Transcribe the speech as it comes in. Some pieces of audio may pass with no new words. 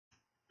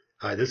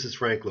Hi, this is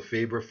Frank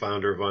Lefebvre,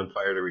 founder of On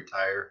Fire to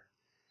Retire.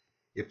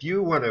 If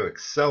you want to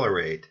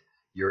accelerate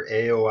your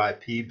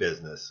AOIP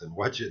business and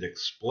watch it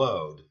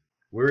explode,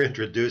 we're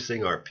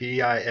introducing our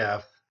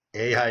PIF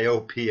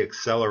AIOP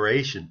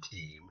acceleration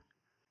team.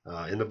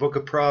 In the book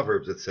of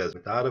Proverbs, it says,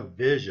 without a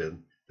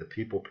vision, the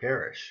people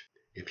perish.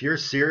 If you're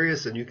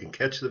serious and you can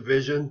catch the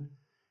vision,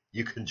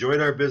 you can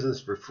join our business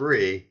for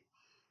free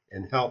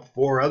and help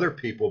 4 other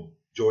people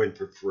join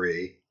for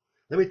free.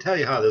 Let me tell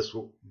you how this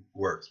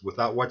works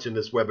without watching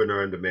this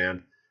webinar on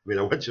demand.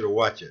 I want you to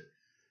watch it.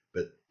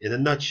 But in a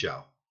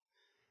nutshell,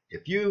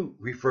 if you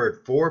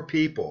referred 4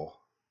 people,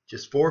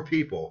 just 4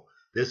 people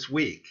this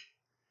week,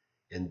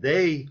 and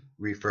they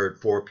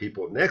referred 4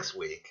 people next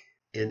week,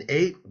 in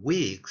 8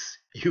 weeks,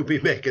 you'll be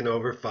making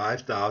over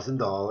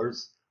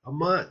 $5,000 a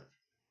month.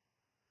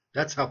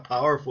 That's how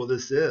powerful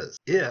this is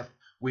if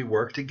we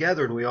work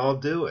together and we all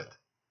do it.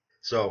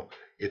 So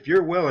if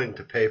you're willing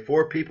to pay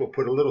 4 people,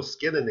 put a little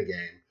skin in the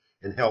game,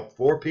 and help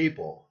 4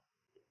 people,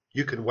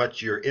 you can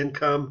watch your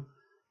income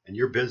and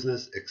your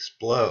business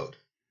explode.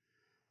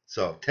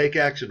 So take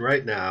action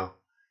right now.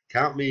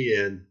 Count me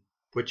in.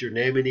 Put your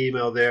name and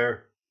email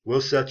there.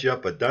 We'll set you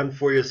up a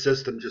done-for-you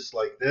system just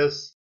like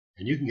this,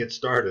 and you can get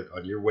started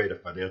on your way to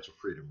financial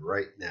freedom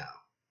right now.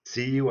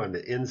 See you on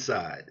the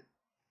inside.